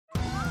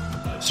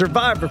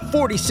Survivor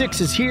 46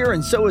 is here,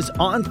 and so is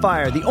On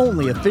Fire, the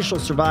only official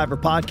Survivor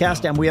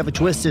podcast, and we have a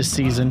twist this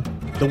season.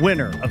 The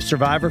winner of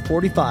Survivor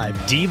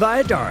 45, Dee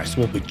Valladares,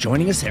 will be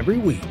joining us every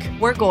week.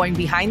 We're going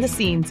behind the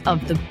scenes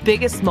of the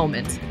biggest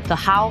moments, the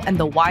how and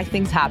the why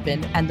things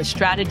happen, and the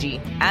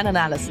strategy and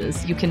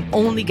analysis you can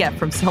only get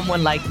from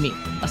someone like me,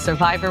 a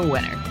Survivor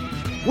winner.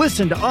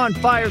 Listen to On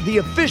Fire, the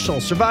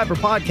official Survivor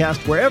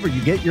podcast, wherever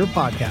you get your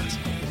podcast.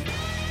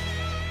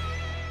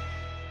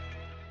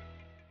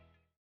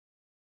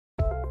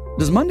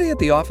 Does Monday at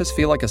the office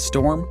feel like a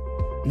storm?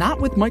 Not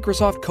with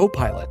Microsoft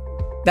Copilot.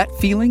 That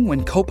feeling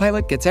when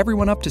Copilot gets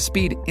everyone up to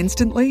speed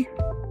instantly?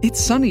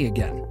 It's sunny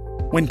again.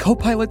 When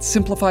Copilot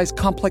simplifies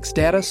complex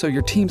data so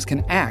your teams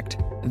can act,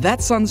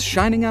 that sun's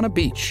shining on a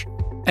beach.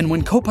 And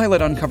when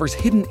Copilot uncovers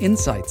hidden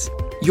insights,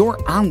 you're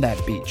on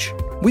that beach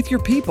with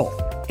your people,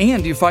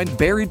 and you find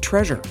buried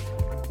treasure.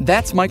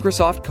 That's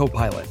Microsoft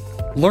Copilot.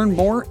 Learn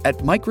more at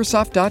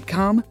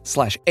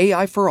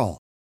Microsoft.com/AI for all.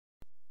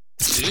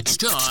 It's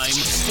time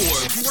for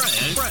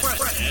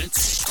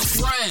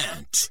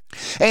Rant.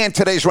 And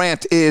today's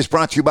rant is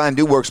brought to you by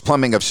New Works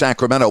Plumbing of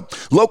Sacramento.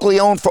 Locally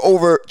owned for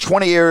over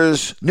 20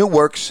 years, New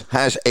Works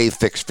has a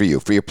fix for you.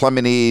 For your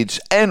plumbing needs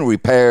and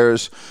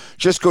repairs,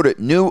 just go to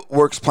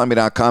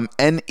newworksplumbing.com,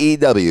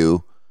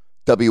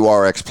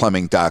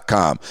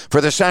 NEWWRXplumbing.com.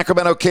 For the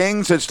Sacramento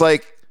Kings, it's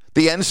like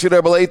the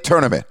NCAA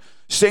tournament.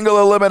 Single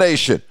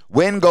elimination.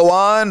 Win, go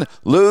on,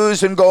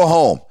 lose, and go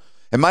home.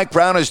 And Mike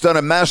Brown has done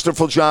a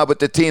masterful job with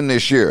the team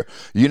this year.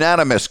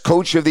 Unanimous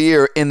Coach of the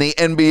Year in the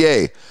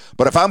NBA.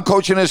 But if I'm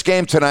coaching this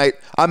game tonight,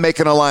 I'm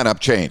making a lineup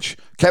change.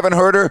 Kevin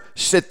Huerter,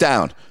 sit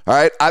down. All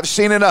right? I've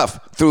seen enough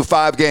through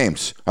 5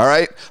 games. All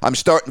right? I'm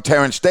starting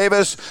Terrence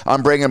Davis.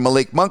 I'm bringing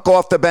Malik Monk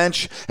off the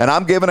bench. And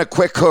I'm giving a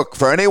quick hook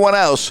for anyone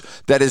else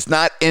that is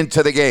not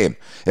into the game.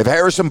 If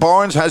Harrison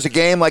Barnes has a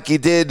game like he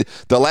did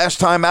the last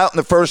time out in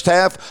the first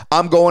half,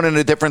 I'm going in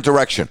a different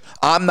direction.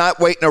 I'm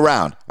not waiting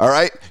around. All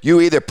right?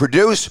 You either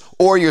produce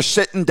or you're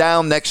sitting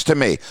down next to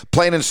me.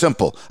 Plain and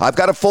simple. I've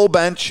got a full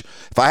bench.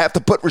 If I have to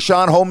put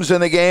Rashawn Holmes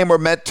in the game or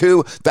meant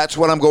to, that's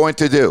what I'm going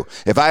to do.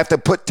 If I have to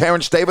put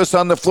Terrence Davis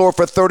on the floor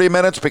for 30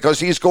 minutes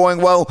because he's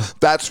going well,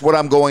 that's what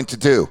I'm going to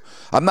do.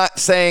 I'm not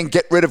saying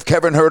get rid of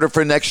Kevin Huerter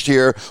for next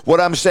year. What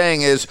I'm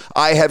saying is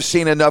I have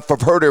seen enough of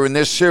Huerter in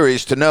this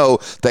series to know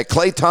that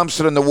Klay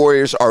Thompson and the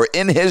Warriors are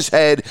in his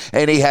head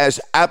and he has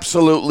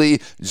absolutely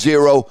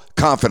zero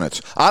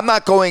confidence. I'm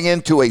not going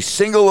into a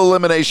single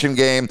elimination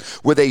game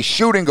with a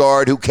shooting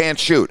guard who can't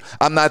shoot.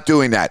 I'm not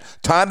doing that.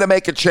 Time to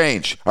make a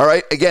change. All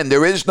right? Again,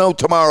 there is no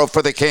tomorrow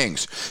for the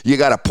Kings. You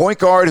got a point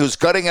guard who's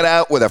gutting it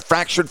out with a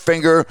fractured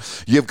finger.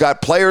 You've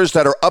got players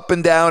that are up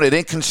and down and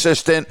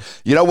inconsistent.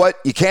 You know what?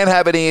 You can't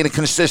have any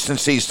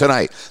inconsistencies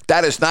tonight.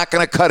 That is not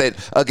going to cut it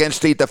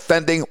against the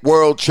defending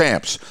world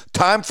champs.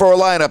 Time for a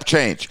lineup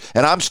change.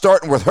 And I'm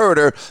starting with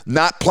Huerter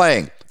not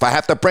playing. If I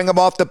have to bring him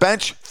off the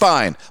bench,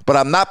 fine. But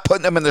I'm not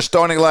putting him in the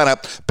starting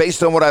lineup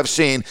based on what I've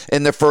seen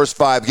in the first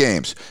 5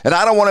 games. And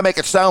I don't want to make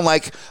it sound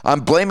like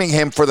I'm blaming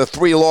him for the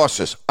 3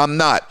 losses. I'm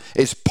not.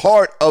 It's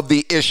part of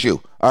the issue,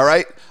 all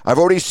right? I've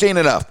already seen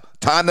enough.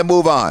 Time to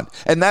move on.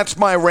 And that's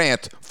my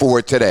rant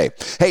for today.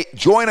 Hey,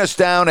 join us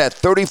down at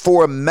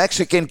 34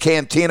 Mexican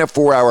Cantina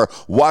for our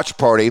watch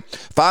party.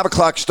 5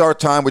 o'clock start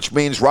time, which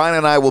means Ryan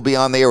and I will be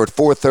on the air at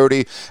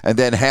 4:30, and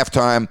then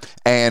halftime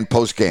and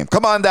postgame.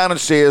 Come on down and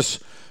see us.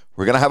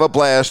 We're going to have a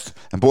blast.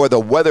 And boy, the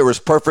weather is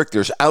perfect.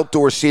 There's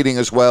outdoor seating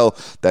as well.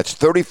 That's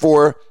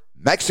 34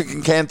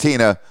 Mexican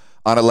Cantina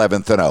on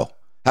 11th and O.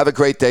 Have a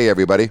great day,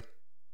 everybody.